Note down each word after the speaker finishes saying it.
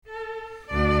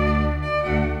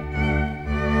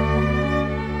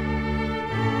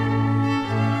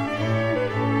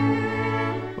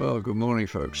morning,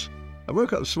 folks. I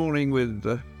woke up this morning with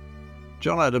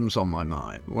John Adams on my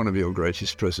mind, one of your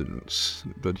greatest presidents,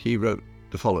 but he wrote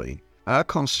the following: "Our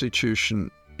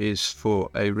Constitution is for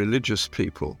a religious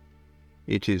people.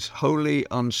 It is wholly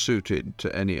unsuited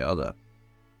to any other."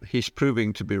 He's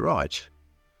proving to be right.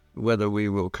 Whether we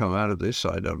will come out of this,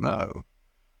 I don't know.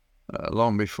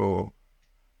 Long before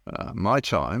my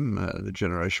time, the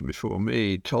generation before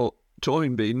me,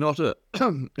 Toynbee, not a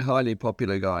highly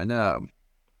popular guy now,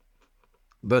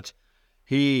 but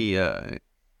he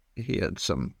had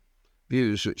some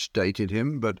views which dated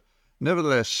him, but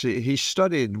nevertheless he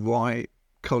studied why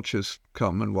cultures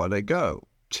come and why they go.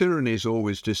 Tyrannies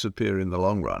always disappear in the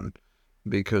long run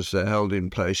because they're held in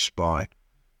place by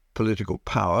political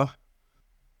power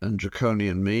and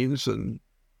draconian means, and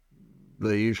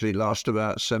they usually last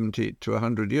about 70 to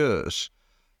 100 years.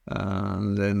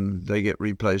 And then they get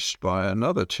replaced by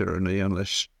another tyranny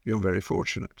unless you're very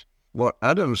fortunate. What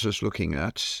Adams was looking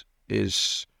at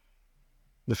is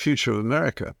the future of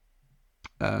America.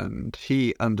 And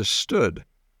he understood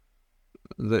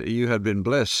that you had been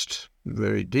blessed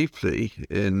very deeply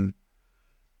in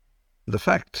the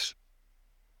fact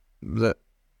that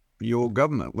your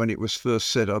government, when it was first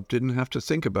set up, didn't have to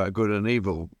think about good and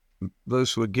evil.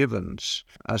 Those were givens,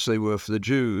 as they were for the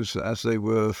Jews, as they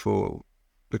were for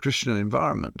the Christian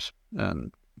environment.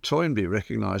 And Toynbee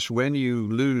recognized when you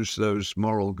lose those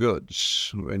moral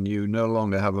goods, when you no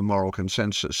longer have a moral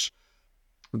consensus,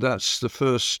 that's the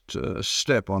first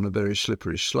step on a very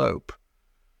slippery slope.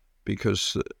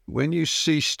 Because when you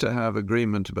cease to have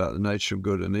agreement about the nature of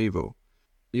good and evil,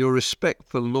 your respect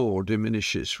for law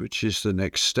diminishes, which is the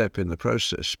next step in the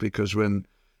process. Because when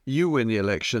you win the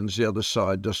elections, the other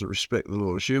side doesn't respect the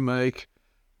laws you make.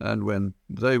 And when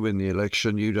they win the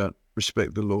election, you don't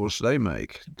respect the laws they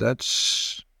make.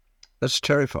 That's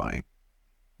terrifying.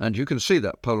 And you can see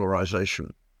that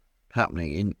polarization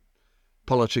happening in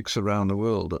politics around the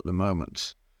world at the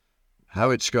moment. How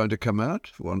it's going to come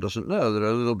out, one doesn't know. There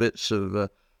are little bits of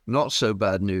not so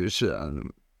bad news.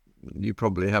 You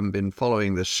probably haven't been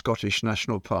following the Scottish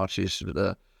National Party's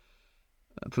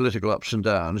political ups and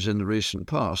downs in the recent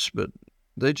past, but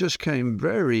they just came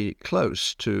very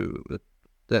close to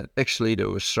that ex-leader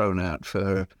was thrown out for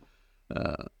her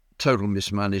total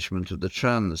mismanagement of the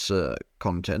trans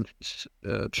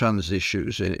trans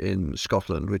issues in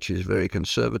Scotland, which is very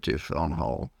conservative on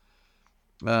whole.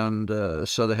 And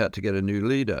so they had to get a new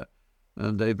leader.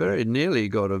 And they very nearly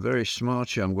got a very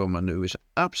smart young woman who is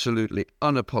absolutely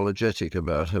unapologetic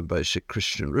about her basic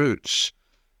Christian roots.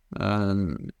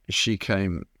 And she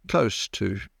came close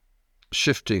to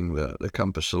shifting the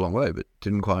compass a long way, but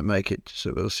didn't quite make it.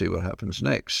 So we'll see what happens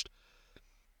next.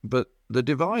 But the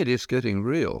divide is getting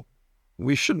real.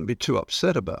 We shouldn't be too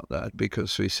upset about that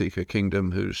because we seek a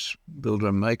kingdom whose builder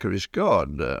and maker is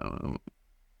God.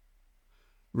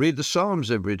 Read the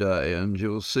Psalms every day and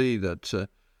you'll see that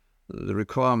the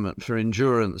requirement for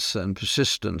endurance and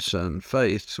persistence and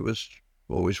faith was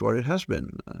always what it has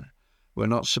been. We're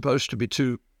not supposed to be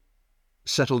too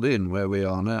settled in where we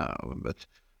are now, but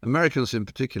Americans in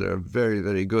particular are very,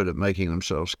 very good at making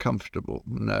themselves comfortable.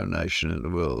 No nation in the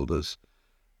world has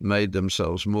made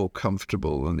themselves more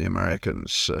comfortable than the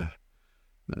Americans.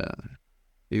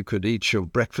 You could eat your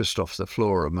breakfast off the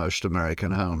floor of most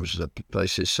American homes. The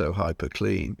place is so hyper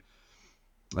clean.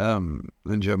 And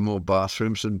you have more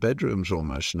bathrooms than bedrooms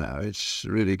almost now. It's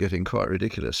really getting quite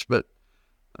ridiculous. But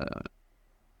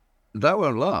that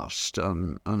won't last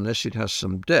unless it has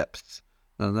some depth.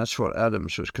 And that's what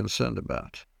Adams was concerned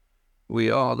about. We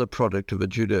are the product of a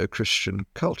Judeo-Christian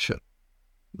culture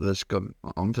that's gone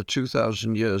on for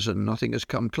 2,000 years, and nothing has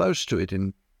come close to it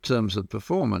in terms of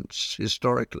performance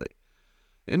historically.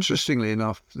 Interestingly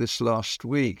enough, this last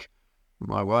week,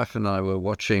 my wife and I were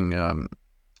watching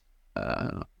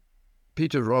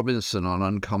Peter Robinson on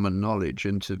Uncommon Knowledge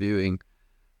interviewing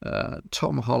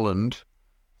Tom Holland,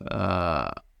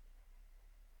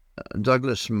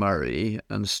 Douglas Murray,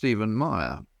 and Stephen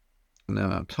Meyer.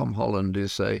 Now, Tom Holland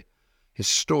is a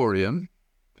historian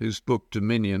whose book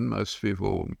Dominion, most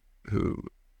people who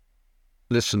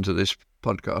listen to this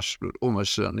podcast would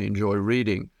almost certainly enjoy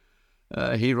reading.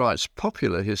 He writes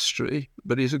popular history,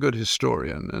 but he's a good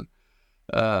historian.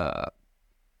 And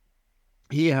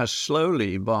he has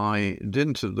slowly, by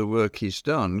dint of the work he's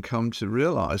done, come to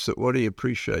realize that what he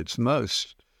appreciates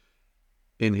most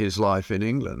in his life in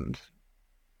England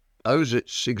owes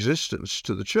its existence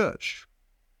to the church,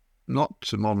 not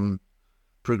to modern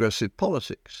progressive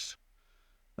politics.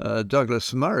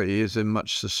 Douglas Murray is in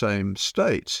much the same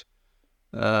state.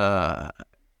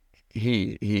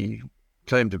 He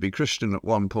claimed to be Christian at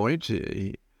one point.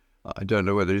 He I don't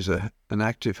know whether he's an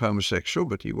active homosexual,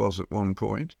 but he was at one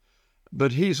point.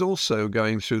 But he's also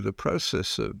going through the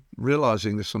process of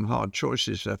realizing there's some hard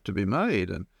choices that have to be made.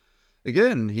 And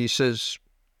again, he says,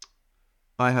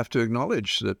 I have to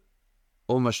acknowledge that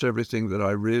almost everything that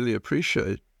I really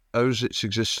appreciate owes its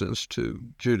existence to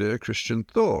Judeo-Christian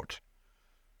thought.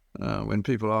 When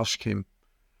people ask him,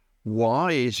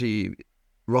 why is he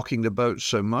rocking the boat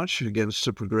so much against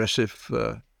the progressive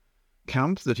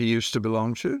camp that he used to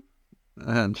belong to?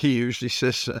 And he usually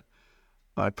says,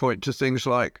 I point to things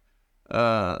like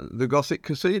the Gothic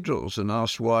cathedrals and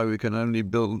ask why we can only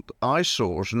build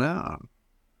eyesores now.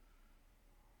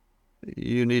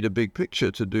 You need a big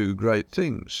picture to do great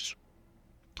things.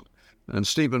 And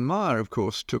Stephen Meyer, of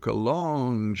course, took a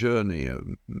long journey of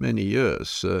many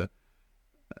years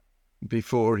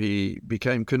before he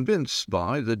became convinced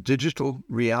by the digital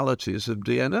realities of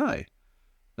DNA.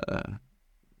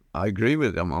 I agree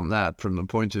with him on that from the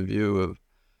point of view of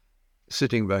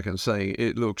sitting back and saying,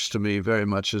 it looks to me very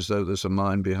much as though there's a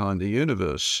mind behind the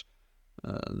universe.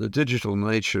 The digital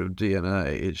nature of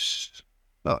DNA is,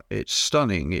 it's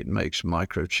stunning. It makes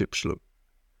microchips look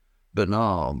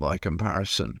banal by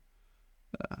comparison.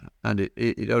 And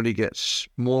it only gets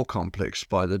more complex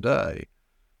by the day.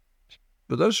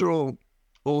 But those are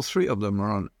all three of them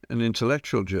are on an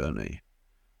intellectual journey.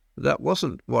 That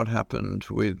wasn't what happened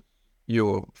with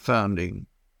your founding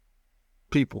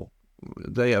people.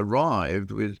 They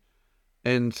arrived with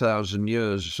N thousand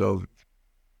years of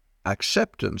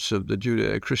acceptance of the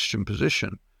Judeo-Christian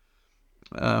position.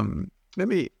 Let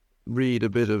me read a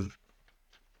bit of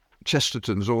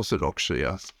Chesterton's Orthodoxy.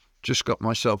 I just got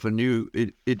myself a new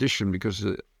edition because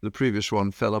the previous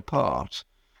one fell apart.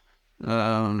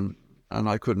 And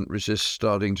I couldn't resist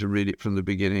starting to read it from the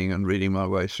beginning and reading my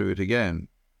way through it again.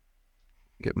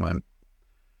 Get my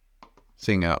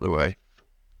thing out of the way.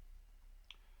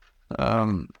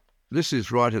 This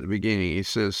is right at the beginning. He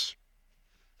says,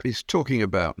 he's talking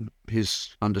about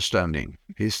his understanding,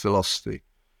 his philosophy.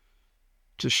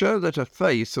 To show that a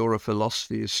faith or a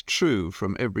philosophy is true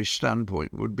from every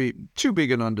standpoint would be too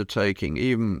big an undertaking,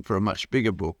 even for a much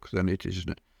bigger book than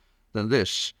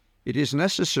this. It is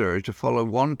necessary to follow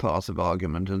one path of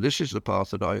argument, and this is the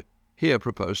path that I here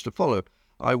propose to follow.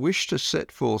 I wish to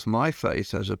set forth my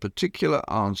faith as a particular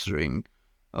answering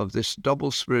of this double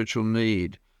spiritual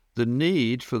need, the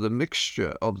need for the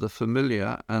mixture of the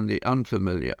familiar and the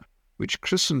unfamiliar, which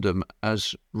Christendom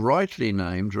has rightly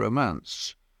named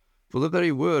romance. For the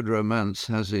very word romance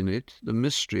has in it the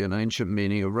mystery and ancient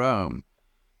meaning of Rome.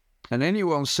 And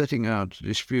anyone setting out to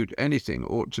dispute anything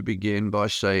ought to begin by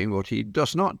saying what he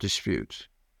does not dispute.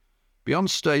 Beyond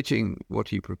stating what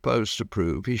he proposed to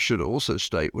prove, he should also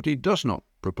state what he does not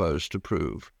propose to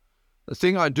prove. The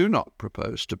thing I do not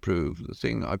propose to prove, the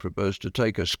thing I propose to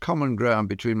take as common ground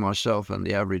between myself and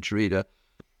the average reader,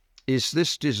 is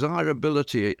this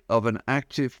desirability of an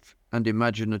active and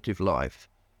imaginative life,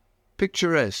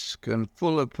 picturesque and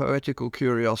full of poetical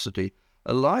curiosity,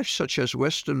 a life such as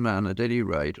Western man, at any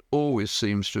rate, always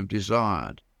seems to have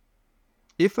desired.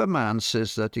 If a man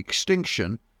says that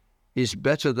extinction is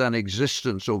better than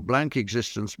existence, or blank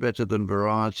existence better than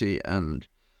variety and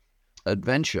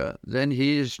adventure, then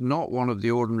he is not one of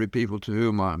the ordinary people to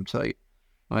whom I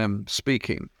am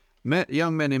speaking.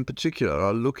 Young men in particular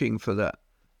are looking for that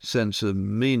sense of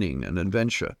meaning and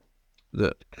adventure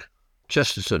that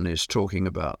Chesterton is talking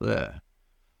about there.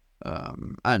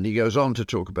 And he goes on to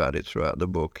talk about it throughout the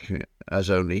book, as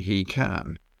only he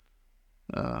can.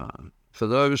 For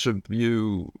those of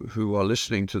you who are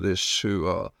listening to this, who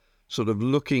are sort of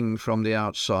looking from the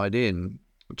outside in,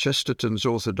 Chesterton's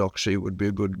Orthodoxy would be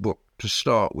a good book to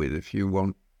start with if you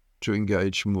want to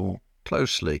engage more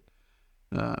closely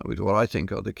with what I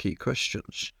think are the key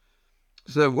questions.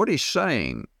 So what he's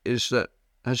saying is that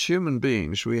as human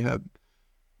beings, we have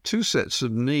two sets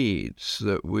of needs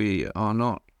that we are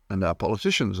not, and our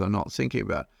politicians are not thinking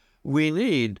about. We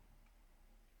need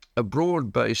a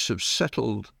broad base of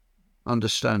settled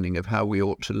understanding of how we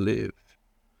ought to live.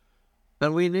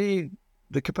 And we need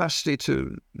the capacity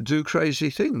to do crazy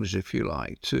things, if you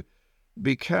like, to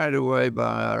be carried away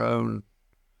by our own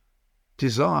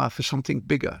desire for something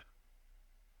bigger.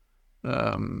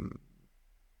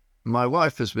 My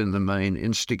wife has been the main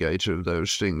instigator of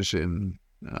those things in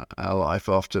our life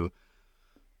after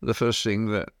the first thing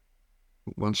that,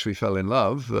 once we fell in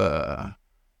love,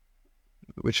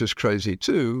 which was crazy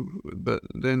too, but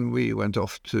then we went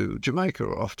off to Jamaica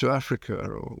or off to Africa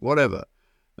or whatever,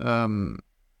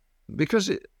 because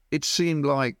it seemed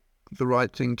like the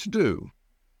right thing to do,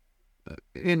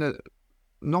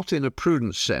 not in a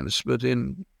prudent sense, but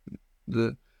in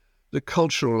the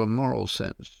cultural and moral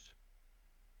sense.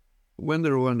 when the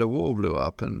Rwanda war blew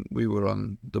up and we were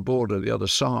on the border the other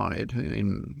side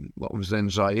in what was then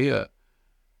Zaire,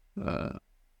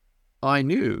 I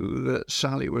knew that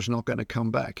Sally was not going to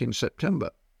come back in September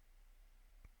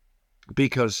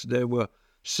because there were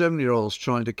 7-year-olds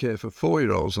trying to care for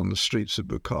 4-year-olds on the streets of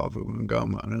Bukavu and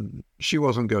Goma, and she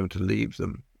wasn't going to leave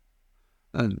them.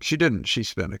 And she didn't. She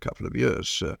spent a couple of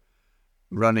years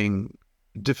running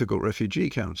difficult refugee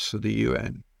camps for the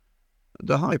UN.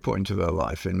 The high point of her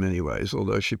life in many ways,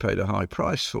 although she paid a high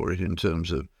price for it in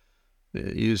terms of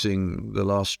using the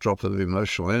last drop of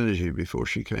emotional energy before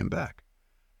she came back.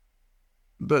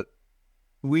 But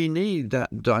we need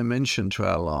that dimension to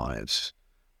our lives.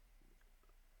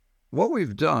 What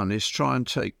we've done is try and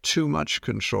take too much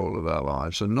control of our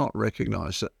lives and not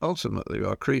recognize that ultimately we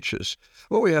are creatures.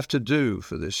 What we have to do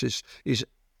for this is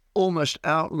almost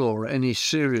outlaw any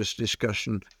serious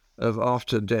discussion of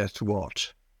after death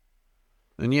what.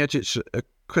 And yet it's a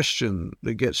question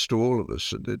that gets to all of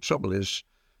us. The trouble is,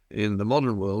 in the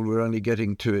modern world, we're only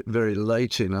getting to it very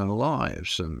late in our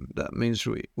lives. And that means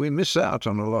we miss out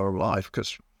on a lot of life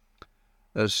because,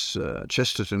 as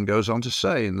Chesterton goes on to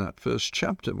say in that first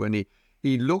chapter, when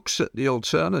he looks at the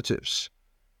alternatives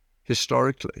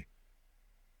historically,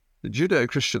 the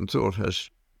Judeo-Christian thought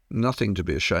has nothing to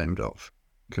be ashamed of,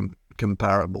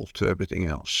 comparable to everything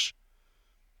else.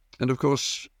 And of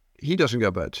course, he doesn't go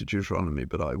back to Deuteronomy,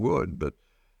 but I would. But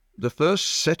the first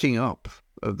setting up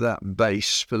of that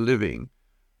base for living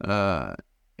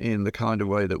in the kind of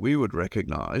way that we would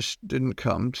recognize didn't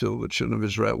come till the children of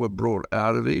Israel were brought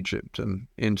out of Egypt and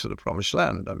into the Promised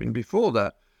Land. I mean, before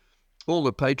that, all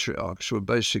the patriarchs were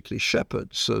basically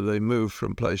shepherds, so they moved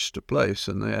from place to place,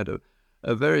 and they had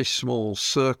a very small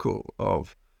circle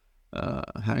of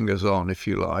hangers-on, if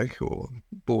you like, or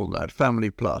all that,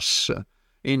 family plus,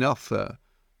 enough for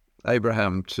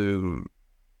Abraham to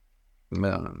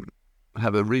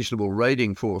have a reasonable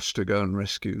raiding force to go and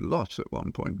rescue Lot at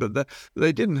one point. But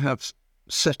they didn't have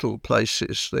settled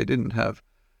places. They didn't have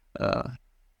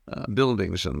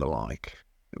buildings and the like.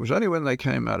 It was only when they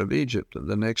came out of Egypt that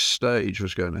the next stage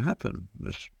was going to happen,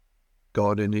 as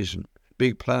God in his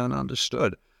big plan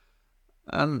understood.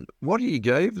 And what he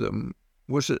gave them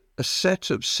was a set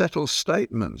of settled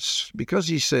statements, because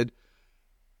he said,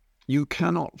 you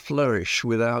cannot flourish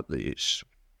without these.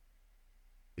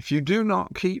 If you do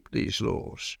not keep these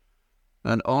laws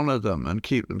and honor them and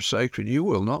keep them sacred, you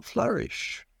will not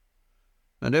flourish.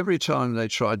 And every time they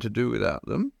tried to do without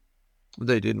them,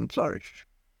 they didn't flourish.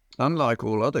 Unlike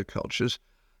all other cultures,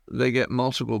 they get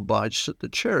multiple bites at the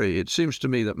cherry. It seems to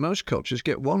me that most cultures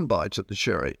get one bite at the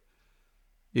cherry.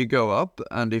 You go up,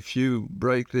 and if you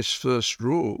break this first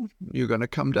rule, you're going to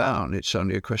come down. It's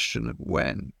only a question of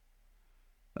when.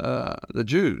 The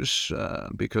Jews,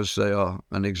 because they are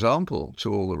an example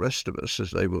to all the rest of us,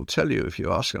 as they will tell you if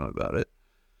you ask them about it,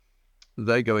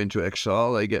 they go into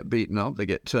exile, they get beaten up, they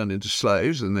get turned into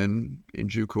slaves, and then in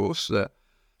due course they're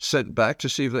sent back to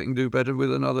see if they can do better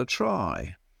with another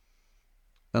try.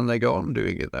 And they go on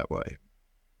doing it that way.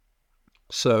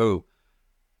 So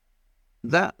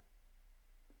that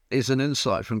is an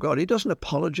insight from God. He doesn't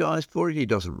apologize for it. He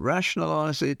doesn't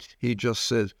rationalize it. He just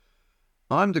says,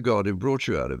 I'm the God who brought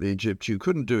you out of Egypt. You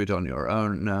couldn't do it on your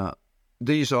own. Now,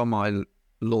 these are my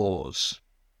laws,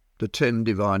 the 10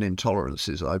 divine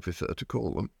intolerances, I prefer to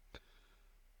call them.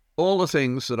 All the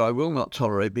things that I will not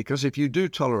tolerate, because if you do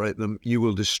tolerate them, you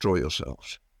will destroy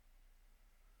yourselves.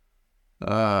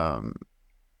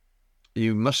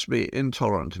 You must be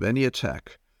intolerant of any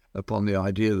attack upon the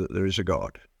idea that there is a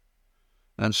God,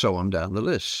 and so on down the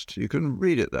list. You can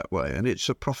read it that way, and it's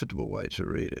a profitable way to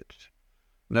read it.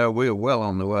 Now, we're well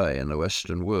on the way in the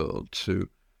Western world to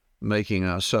making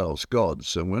ourselves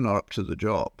gods, and we're not up to the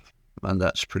job, and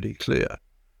that's pretty clear.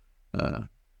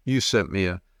 You sent me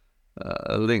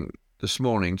a link this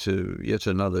morning to yet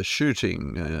another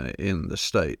shooting in the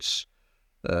States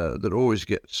that always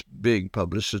gets big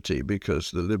publicity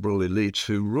because the liberal elites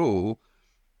who rule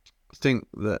think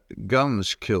that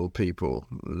guns kill people,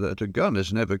 that a gun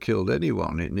has never killed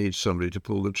anyone. It needs somebody to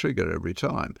pull the trigger every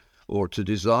time, or to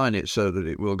design it so that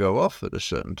it will go off at a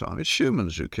certain time. It's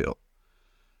humans who kill.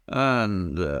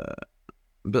 And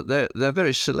but they're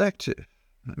very selective.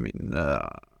 I mean,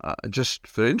 just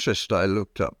for interest, I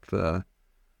looked up the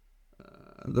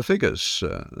figures.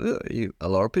 A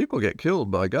lot of people get killed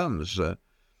by guns.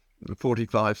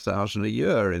 45,000 a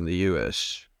year in the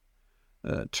US.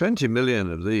 20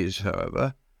 million of these,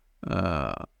 however,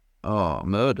 are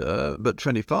murder, but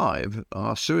 25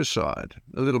 are suicide.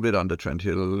 A little bit under 20,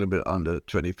 a little bit under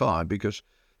 25, because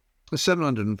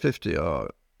 750 are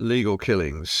legal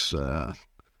killings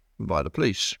by the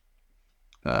police.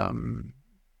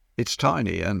 it's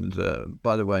tiny. And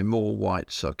by the way, more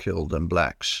whites are killed than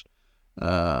blacks.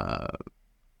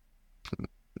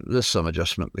 There's some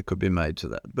adjustment that could be made to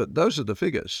that. But those are the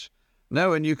figures. Now,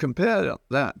 when you compare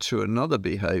that to another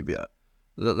behavior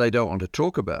that they don't want to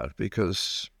talk about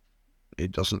because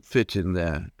it doesn't fit in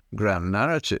their grand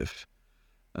narrative,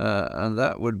 and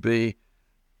that would be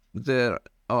there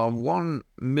are 1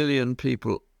 million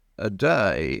people a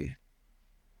day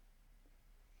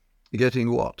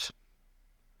getting what?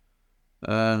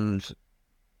 And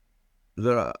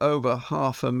there are over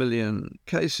 500,000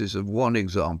 cases of one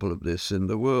example of this in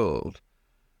the world.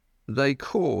 They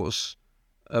cause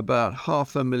about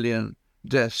 500,000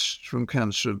 deaths from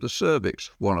cancer of the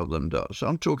cervix. One of them does.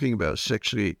 I'm talking about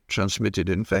sexually transmitted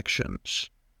infections.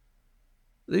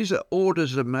 These are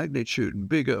orders of magnitude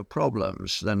bigger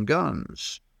problems than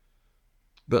guns.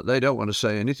 But they don't want to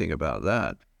say anything about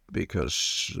that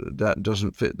because that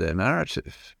doesn't fit their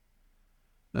narrative.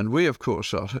 And we, of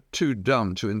course, are too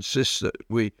dumb to insist that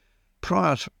we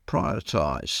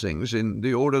prioritize things in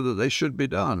the order that they should be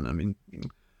done. I mean,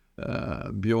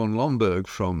 Bjorn Lomborg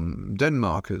from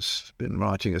Denmark has been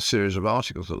writing a series of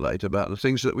articles of late about the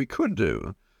things that we could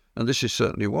do, and this is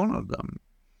certainly one of them.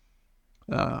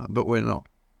 But we're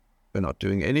not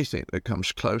doing anything that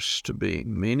comes close to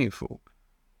being meaningful.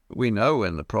 We know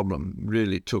when the problem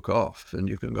really took off, and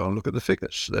you can go and look at the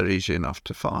figures. They're easy enough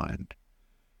to find.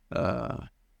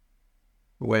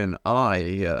 When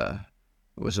I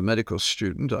was a medical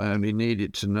student, I only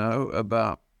needed to know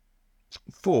about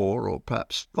 4 or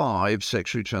perhaps 5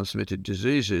 sexually transmitted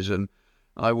diseases, and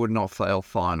I would not fail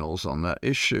finals on that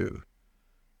issue.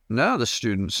 Now the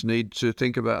students need to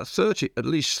think about at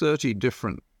least 30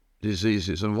 different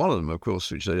diseases, and one of them, of course,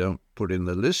 which they don't put in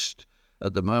the list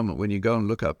at the moment, when you go and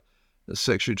look up the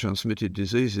sexually transmitted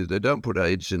diseases, they don't put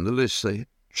AIDS in the list. They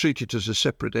treat it as a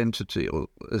separate entity, or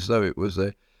as though it was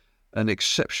an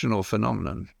exceptional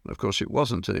phenomenon. Of course, it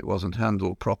wasn't, and it wasn't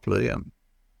handled properly, and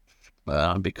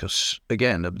because,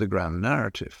 again, of the grand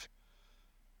narrative.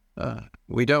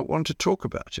 We don't want to talk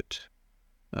about it.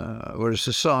 We're a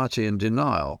society in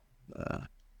denial.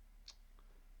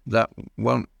 That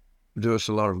won't do us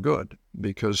a lot of good,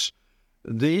 because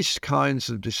these kinds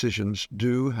of decisions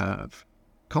do have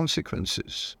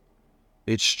consequences.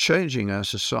 It's changing our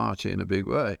society in a big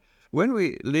way. When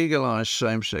we legalized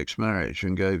same-sex marriage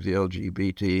and gave the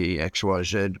LGBT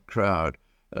XYZ crowd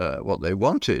what they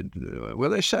wanted, were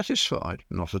they satisfied?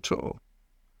 Not at all.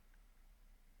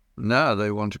 Now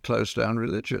they want to close down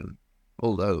religion.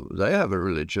 Although they have a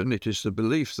religion, it is the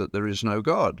belief that there is no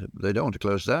God. They don't want to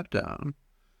close that down.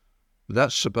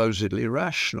 That's supposedly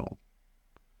rational.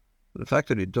 The fact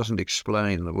that it doesn't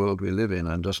explain the world we live in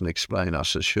and doesn't explain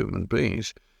us as human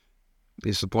beings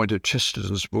is the point of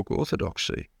Chesterton's book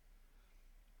Orthodoxy.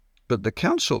 But the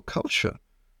council culture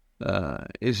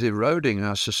is eroding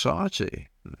our society.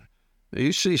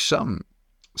 You see some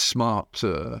smart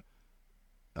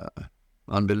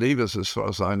unbelievers, as far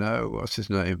as I know. What's his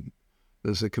name?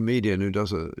 There's a comedian who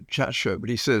does a chat show, but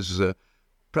he says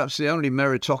perhaps the only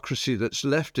meritocracy that's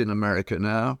left in America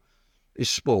now is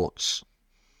sports.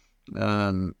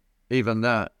 And even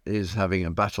that is having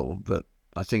a battle. But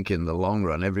I think in the long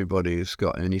run, everybody who's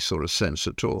got any sort of sense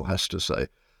at all has to say,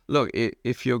 look,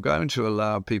 if you're going to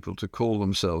allow people to call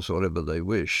themselves whatever they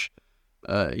wish,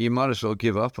 you might as well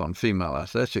give up on female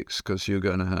athletics, because you're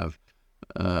going to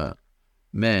have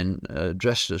men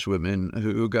dressed as women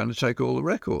who are going to take all the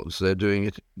records. They're doing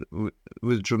it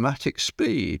with dramatic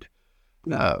speed.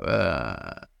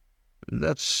 No,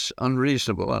 that's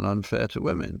unreasonable and unfair to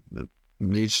women. It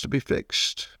needs to be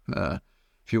fixed.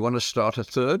 If you want to start a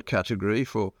third category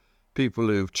for people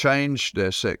who've changed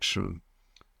their sex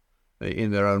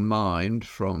in their own mind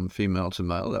from female to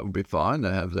male, that would be fine.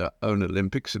 They have their own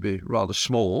Olympics. It'd be rather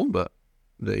small, but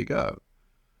there you go.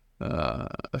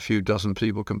 A few dozen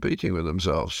people competing with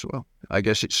themselves. Well, I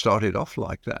guess it started off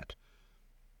like that.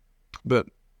 But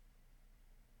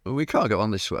we can't go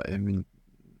on this way. I mean,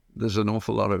 there's an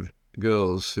awful lot of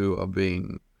girls who are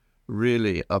being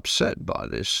really upset by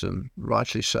this, and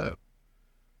rightly so.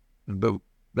 But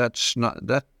that's not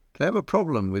that. They have a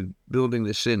problem with building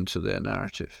this into their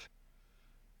narrative.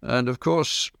 And of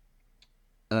course,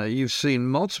 you've seen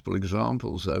multiple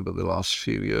examples over the last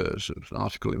few years. There's an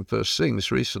article in First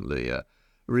Things recently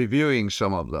reviewing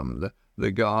some of them.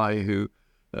 The guy who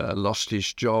lost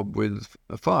his job with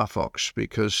Firefox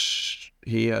because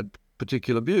he had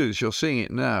particular views. You're seeing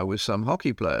it now with some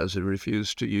hockey players who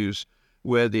refuse to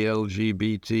wear the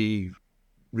LGBT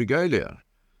regalia.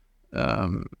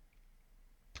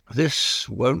 This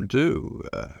won't do.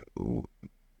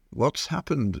 What's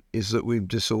happened is that we've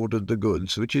disordered the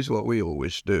goods, which is what we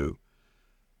always do.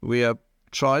 we have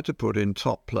tried to put in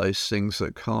top place things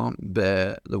that can't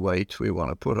bear the weight we want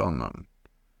to put on them.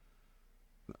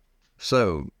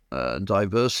 So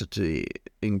diversity,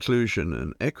 inclusion,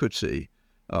 and equity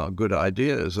are good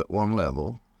ideas at one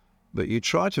level, but you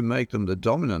try to make them the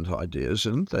dominant ideas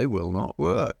and they will not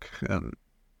work. And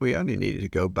we only need to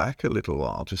go back a little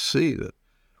while to see that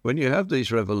when you have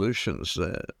these revolutions,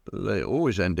 they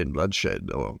always end in bloodshed,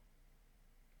 or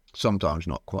sometimes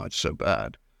not quite so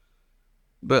bad.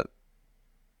 But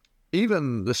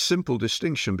even the simple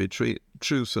distinction between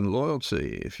truth and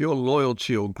loyalty, if you're loyal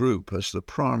to your group as the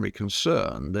primary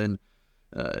concern, then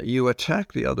you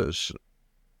attack the others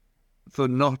for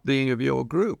not being of your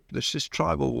group. This is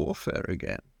tribal warfare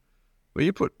again. When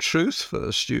you put truth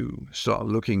first, you start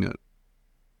looking at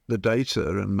the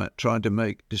data and trying to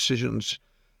make decisions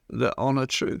that honor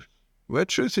truth. Where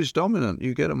truth is dominant,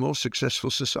 you get a more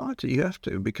successful society. You have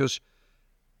to, because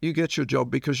you get your job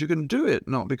because you can do it,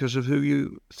 not because of who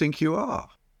you think you are.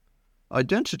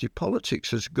 Identity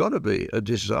politics has got to be a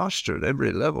disaster at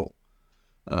every level.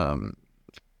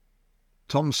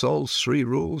 Tom Sowell's 3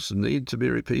 rules need to be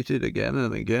repeated again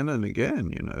and again and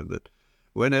again, that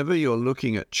whenever you're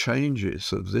looking at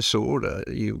changes of this order,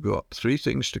 you've got 3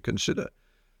 things to consider.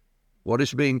 What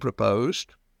is being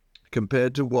proposed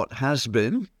compared to what has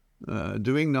been.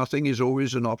 Doing nothing is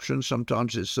always an option.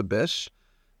 Sometimes it's the best.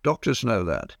 Doctors know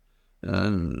that.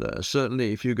 And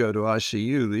certainly if you go to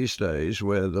ICU these days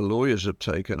where the lawyers have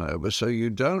taken over, so you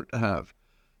don't have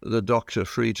the doctor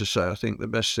free to say, I think the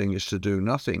best thing is to do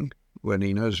nothing, when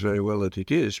he knows very well that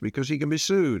it is, because he can be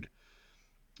sued.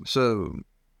 So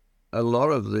a lot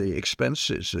of the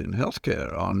expenses in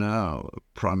healthcare are now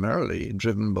primarily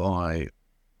driven by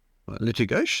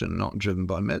litigation, not driven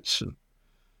by medicine,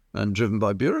 and driven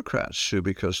by bureaucrats who,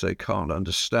 because they can't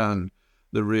understand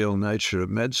the real nature of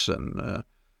medicine,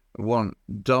 want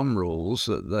dumb rules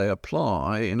that they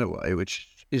apply in a way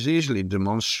which is easily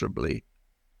demonstrably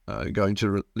going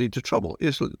to lead to trouble,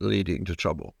 is leading to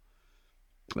trouble.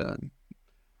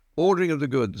 Ordering of the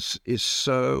goods is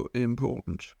so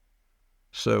important.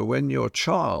 So when your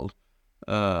child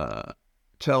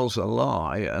tells a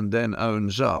lie and then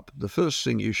owns up, the first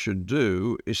thing you should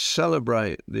do is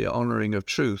celebrate the honoring of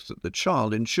truth that the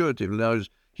child intuitively knows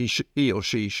he or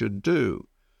she should do.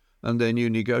 And then you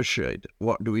negotiate.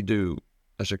 What do we do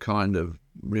as a kind of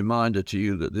reminder to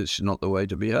you that this is not the way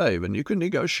to behave? And you can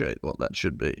negotiate what that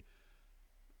should be.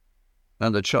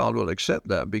 And the child will accept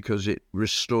that because it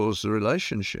restores the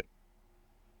relationship.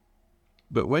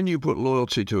 But when you put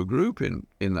loyalty to a group in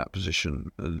that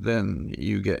position, then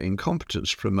you get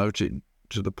incompetence promoted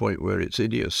to the point where it's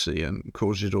idiocy and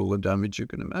causes all the damage you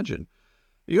can imagine.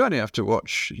 You only have to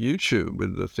watch YouTube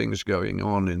with the things going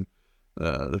on in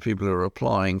the people who are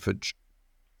applying for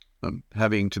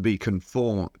having to be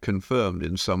confirmed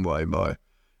in some way by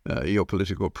your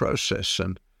political process.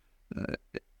 And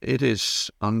it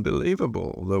is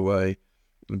unbelievable the way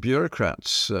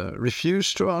bureaucrats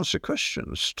refuse to answer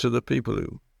questions to the people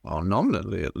who are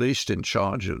nominally at least in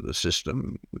charge of the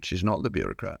system, which is not the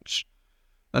bureaucrats.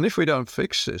 And if we don't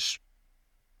fix this,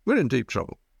 we're in deep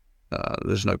trouble.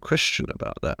 There's no question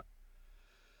about that.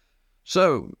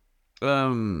 So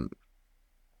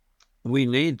we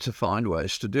need to find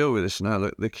ways to deal with this.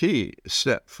 Now, the key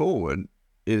step forward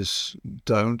is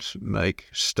don't make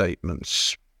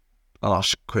statements,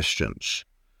 ask questions.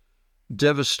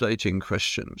 Devastating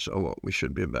questions are what we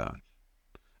should be about.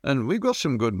 And we've got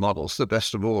some good models, the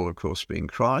best of all, of course, being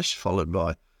Christ, followed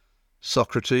by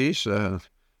Socrates.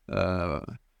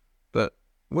 But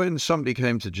when somebody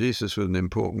came to Jesus with an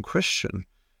important question,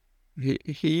 he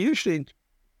usually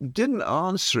didn't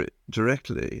answer it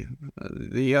directly.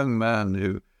 The young man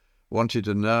who wanted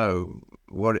to know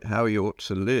how he ought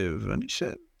to live, and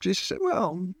Jesus said,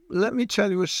 well, let me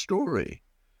tell you a story.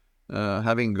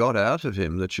 Having got out of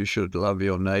him that you should love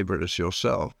your neighbor as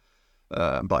yourself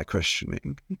by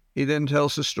questioning, he then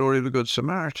tells the story of the Good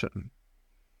Samaritan.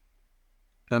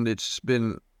 And it's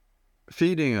been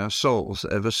feeding our souls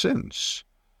ever since.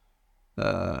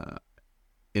 In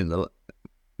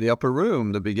the upper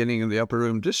room, the beginning of the upper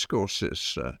room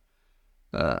discourses,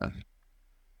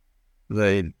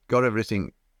 they got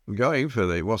everything going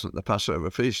for it wasn't the Passover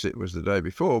feast, it was the day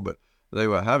before, but they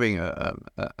were having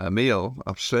a meal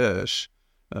upstairs,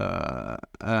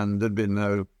 and there'd been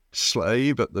no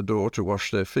slave at the door to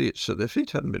wash their feet, so their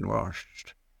feet hadn't been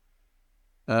washed.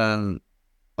 And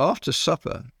after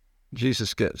supper,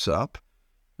 Jesus gets up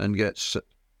and gets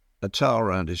a towel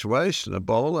around his waist and a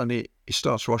bowl, and he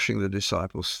starts washing the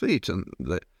disciples' feet. And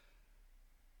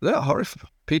they're horrified.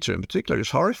 Peter in particular is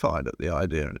horrified at the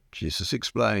idea. And Jesus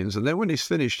explains. And then when he's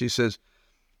finished, he says,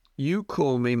 You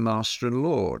call me Master and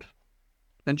Lord,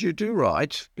 and you do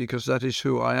right, because that is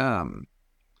who I am.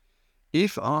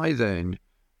 If I then,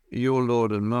 your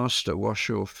Lord and Master, wash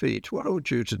your feet, what ought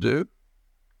you to do?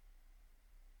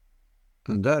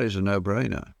 And that is a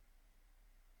no-brainer.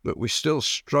 But we still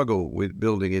struggle with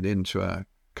building it into our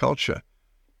culture.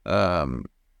 The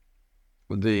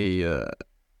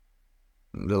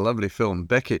lovely film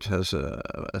Beckett has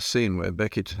a scene where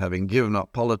Beckett, having given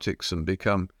up politics and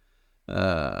become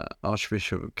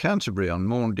Archbishop of Canterbury on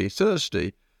Maundy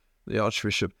Thursday, the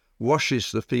Archbishop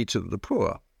washes the feet of the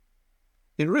poor,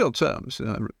 in real terms.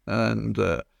 And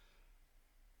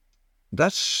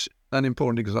that's an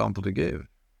important example to give.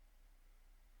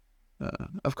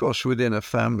 Of course, within a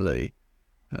family,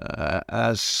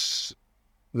 as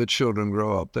the children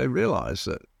grow up, they realize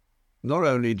that not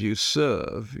only do you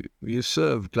serve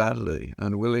gladly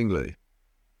and willingly,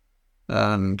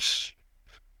 and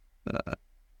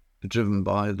driven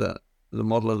by the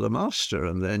model of the Master.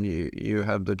 And then you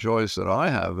have the joys that I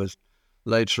have as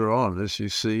later on, as you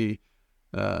see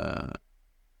the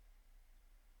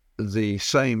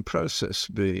same process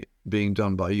being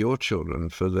done by your children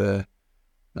for their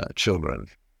children.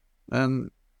 And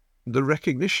the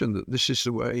recognition that this is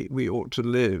the way we ought to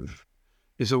live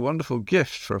is a wonderful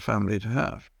gift for a family to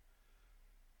have.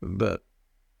 But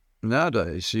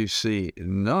nowadays you see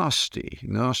nasty,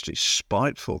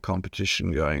 spiteful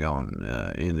competition going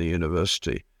on in the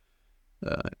university.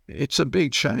 It's a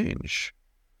big change.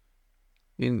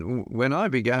 When I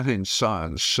began in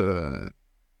science, rather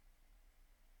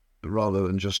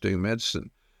than just doing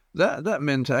medicine, that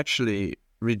meant actually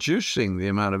reducing the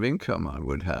amount of income I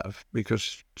would have,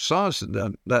 because science at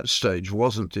that stage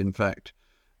wasn't, in fact,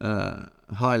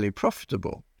 highly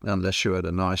profitable unless you had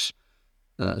a nice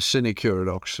sinecure at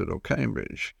Oxford or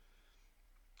Cambridge.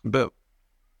 But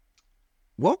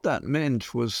what that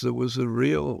meant was there was a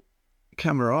real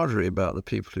camaraderie about the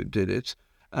people who did it,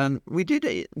 and we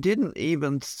didn't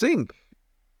even think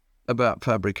about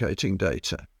fabricating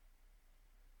data.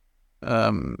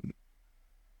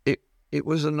 It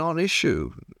was a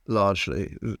non-issue,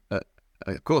 largely.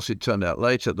 Of course, it turned out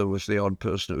later there was the odd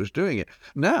person who was doing it.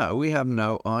 Now we have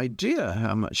no idea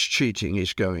how much cheating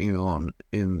is going on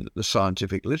in the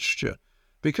scientific literature,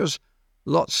 because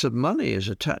lots of money is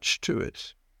attached to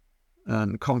it,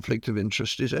 and conflict of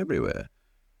interest is everywhere.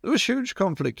 There was huge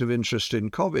conflict of interest in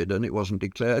COVID, and it wasn't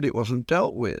declared, it wasn't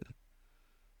dealt with.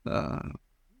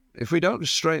 If we don't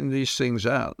straighten these things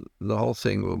out, the whole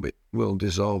thing will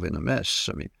dissolve in a mess.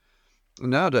 I mean,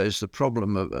 nowadays, the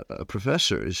problem of a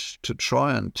professor is to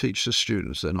try and teach the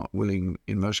students, they're not willing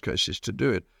in most cases to do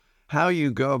it, how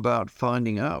you go about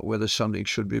finding out whether something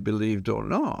should be believed or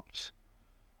not.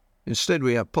 Instead,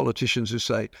 we have politicians who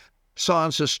say,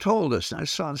 science has told us. No,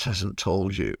 science hasn't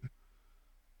told you.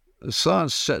 The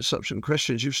science sets up some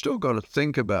questions. You've still got to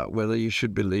think about whether you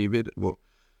should believe it. Well,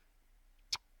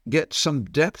 get some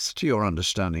depth to your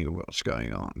understanding of what's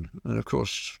going on. And of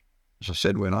course, as I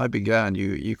said, when I began,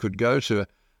 you could go to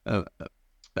a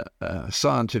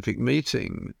scientific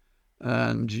meeting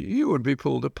and you would be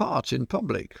pulled apart in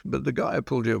public. But the guy who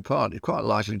pulled you apart is quite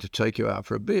likely to take you out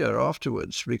for a beer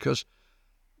afterwards, because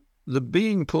the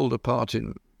being pulled apart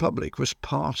in public was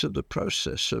part of the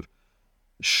process of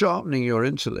sharpening your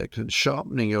intellect and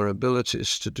sharpening your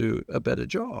abilities to do a better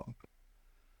job,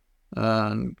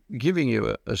 and giving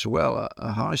you as well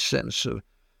a high sense of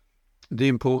the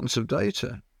importance of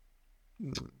data.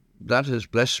 That has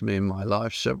blessed me in my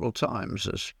life several times,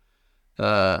 as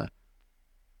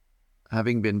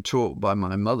having been taught by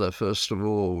my mother, first of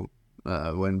all,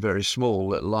 when very small,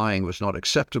 that lying was not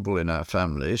acceptable in our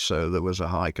family, so there was a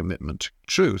high commitment to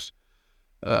truth.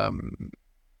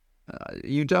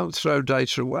 You don't throw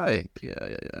data away,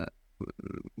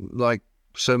 like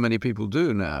so many people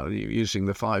do now, using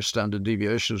the 5 standard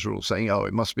deviations rule, saying, oh,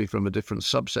 it must be from a different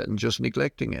subset, and just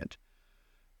neglecting it.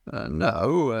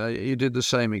 No, you did the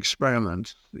same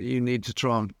experiment. You need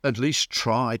to at least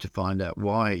try to find out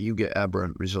why you get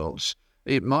aberrant results.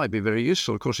 It might be very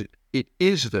useful. Of course, it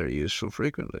is very useful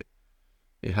frequently.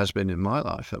 It has been in my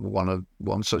life.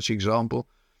 One such example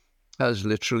has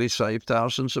literally saved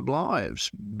thousands of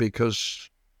lives, because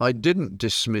I didn't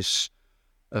dismiss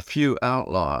a few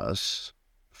outliers,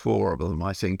 4 of them,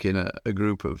 I think, in a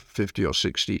group of 50 or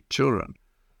 60 children,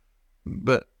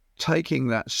 but taking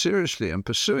that seriously and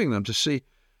pursuing them to see,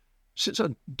 since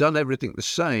I'd done everything the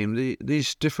same,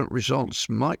 these different results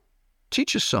might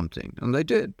teach us something. And they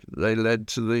did. They led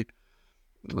to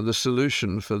the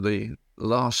solution for the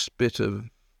last bit of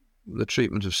the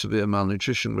treatment of severe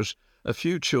malnutrition. Was a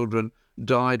few children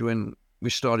died when we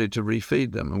started to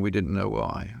refeed them, and we didn't know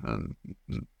why. And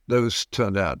those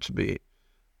turned out to be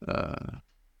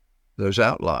those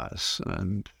outliers,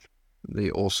 and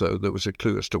also there was a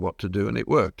clue as to what to do, and it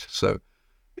worked. So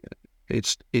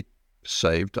it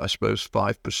saved, I suppose,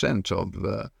 5%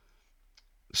 of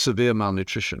severe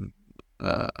malnutrition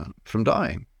from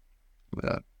dying.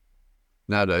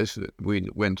 Nowadays, we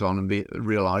went on and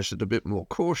realized that a bit more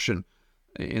caution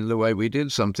in the way we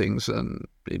did some things, and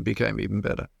it became even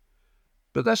better.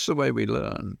 But that's the way we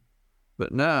learn.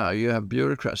 But now you have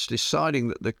bureaucrats deciding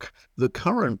that the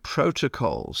current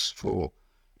protocols for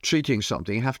treating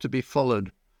something have to be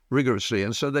followed rigorously,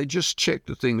 and so they just check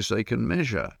the things they can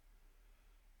measure,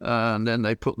 and then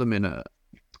they put them in a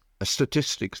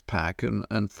statistics pack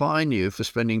and fine you for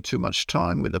spending too much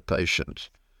time with a patient.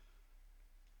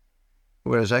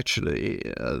 Whereas actually,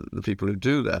 the people who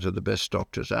do that are the best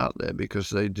doctors out there, because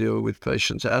they deal with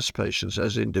patients,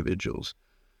 as individuals.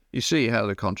 You see how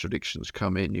the contradictions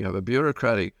come in. You have a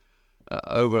bureaucratic,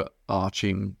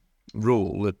 overarching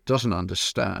rule that doesn't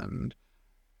understand,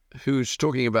 who's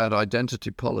talking about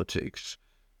identity politics,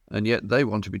 and yet they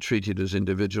want to be treated as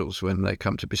individuals when they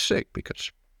come to be sick,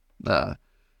 because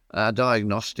our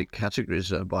diagnostic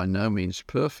categories are by no means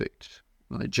perfect.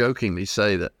 I jokingly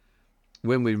say that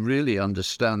when we really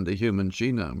understand the Human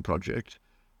Genome Project,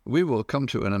 we will come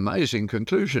to an amazing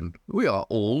conclusion. We are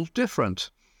all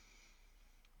different.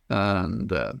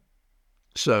 And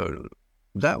so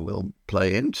that will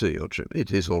play into your treatment.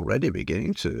 It is already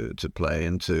beginning to play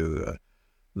into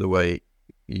the way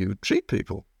you treat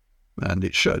people, and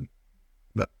it should.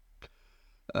 But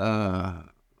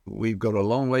we've got a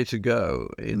long way to go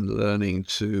in learning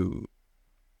to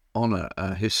honour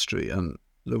our history, and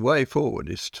the way forward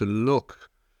is to look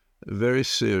very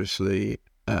seriously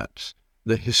at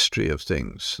the history of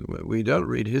things. We don't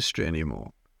read history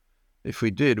anymore. If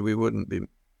we did, we wouldn't be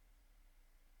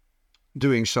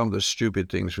doing some of the stupid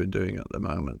things we're doing at the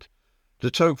moment. De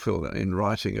Tocqueville, in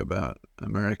writing about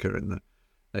America in the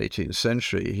 18th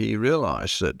century, he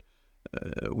realized that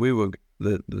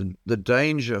the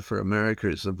danger for America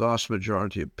is the vast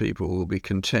majority of people will be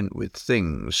content with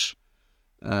things,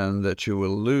 and that you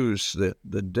will lose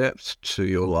the depth to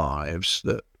your lives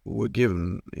that were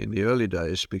given in the early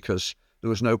days, because there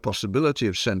was no possibility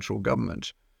of central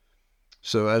government.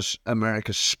 So as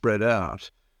America spread out,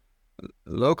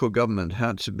 local government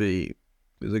had to be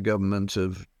the government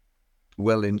of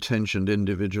well-intentioned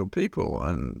individual people,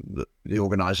 and the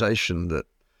organization that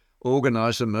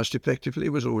organized them most effectively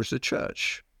was always the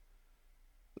church.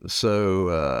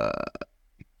 So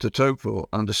de Tocqueville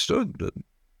understood that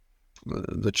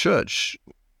the church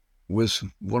was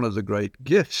one of the great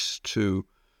gifts to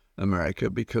America,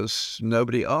 because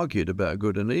nobody argued about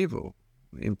good and evil.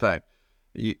 In fact,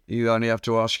 you only have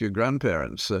to ask your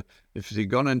grandparents. If you'd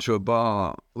gone into a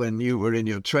bar when you were in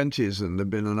your 20s and there'd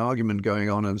been an argument going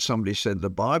on and somebody said the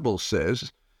Bible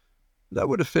says, that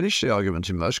would have finished the argument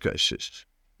in most cases.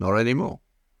 Not anymore.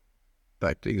 In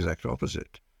fact, the exact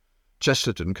opposite.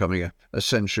 Chesterton, coming a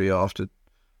century after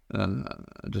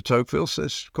de Tocqueville,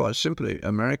 says quite simply,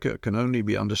 America can only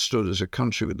be understood as a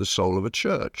country with the soul of a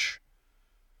church,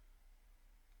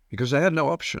 because they had no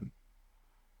option.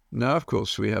 Now, of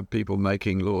course, we have people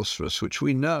making laws for us which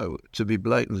we know to be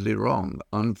blatantly wrong,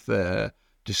 unfair,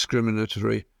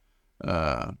 discriminatory,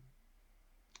 and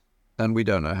we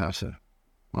don't know how to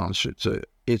answer it. So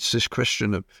it's this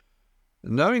question of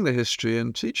knowing the history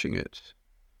and teaching it.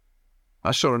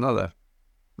 I saw another,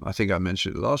 I think I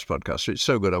mentioned it in the last podcast. It's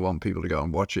so good I want people to go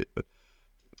and watch it. But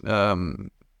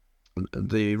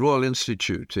the Royal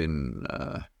Institute in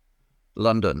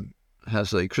London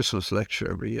has a Christmas lecture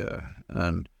every year,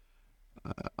 and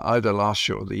either last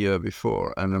year or the year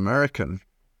before, an American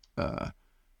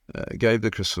gave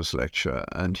the Christmas lecture,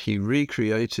 and he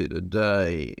recreated a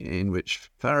day in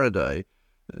which Faraday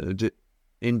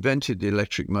invented the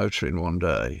electric motor in one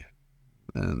day.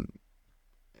 And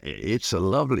it's a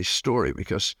lovely story,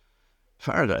 because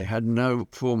Faraday had no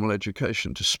formal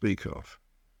education to speak of.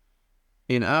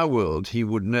 In our world, he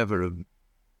would never have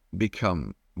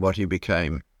become what he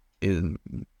became in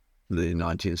the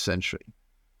 19th century.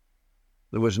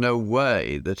 There was no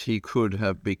way that he could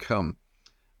have become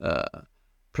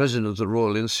president of the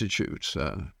Royal Institute,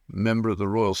 member of the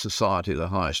Royal Society, the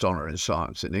highest honour in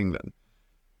science in England,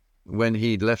 when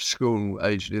he'd left school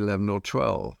aged 11 or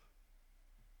 12.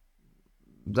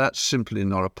 That's simply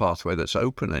not a pathway that's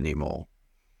open anymore.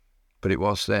 But it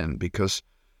was then, because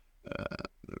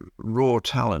raw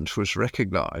talent was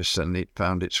recognised and it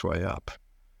found its way up.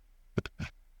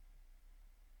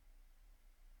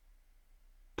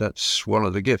 That's one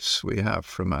of the gifts we have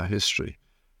from our history.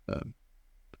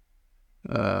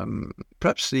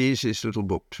 Perhaps the easiest little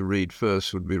book to read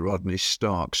first would be Rodney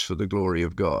Stark's For the Glory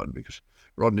of God, because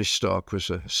Rodney Stark was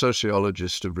a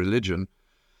sociologist of religion,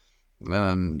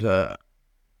 and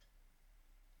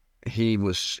he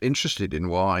was interested in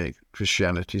why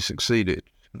Christianity succeeded.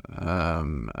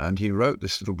 And he wrote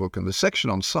this little book, and the section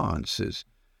on science is,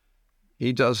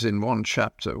 he does in one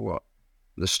chapter what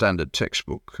the standard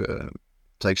textbook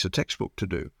takes a textbook to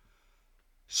do.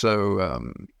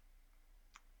 So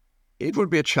it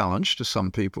would be a challenge to some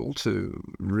people to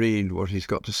read what he's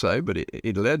got to say, but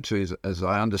it led to his, as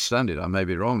I understand it, I may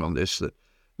be wrong on this,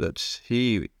 that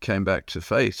he came back to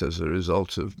faith as a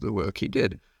result of the work he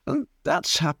did. And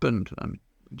that's happened.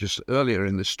 Just earlier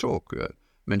in this talk,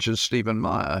 mentioned Stephen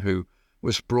Meyer, who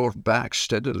was brought back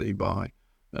steadily by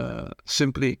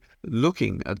simply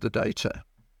looking at the data.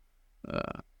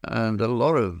 And a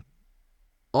lot of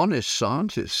honest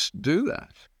scientists do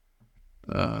that.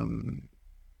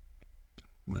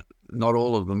 Not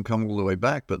all of them come all the way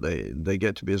back, but they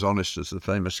get to be as honest as the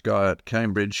famous guy at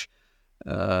Cambridge,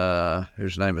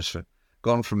 whose name has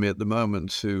gone from me at the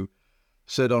moment, who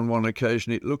said on one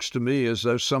occasion, "It looks to me as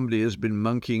though somebody has been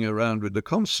monkeying around with the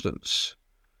constants,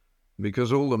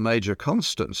 because all the major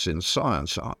constants in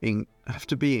science have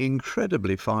to be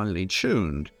incredibly finely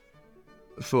tuned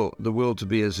for the world to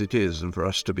be as it is and for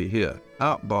us to be here.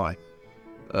 Out by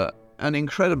an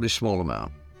incredibly small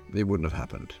amount, it wouldn't have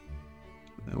happened."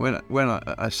 When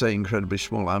I say incredibly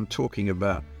small, I'm talking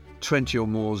about 20 or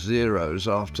more zeros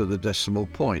after the decimal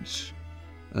points.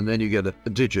 And then you get a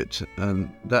digit, and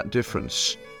that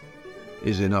difference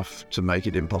is enough to make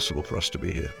it impossible for us to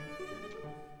be here.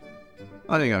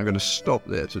 I think I'm going to stop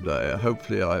there today.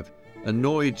 Hopefully I've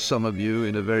annoyed some of you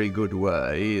in a very good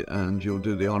way, and you'll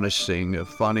do the honest thing of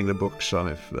finding the books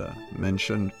I've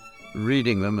mentioned,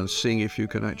 reading them and seeing if you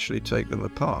can actually take them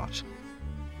apart.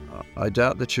 I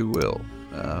doubt that you will,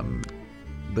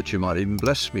 but you might even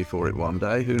bless me for it one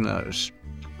day, who knows.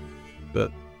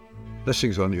 But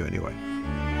blessings on you anyway.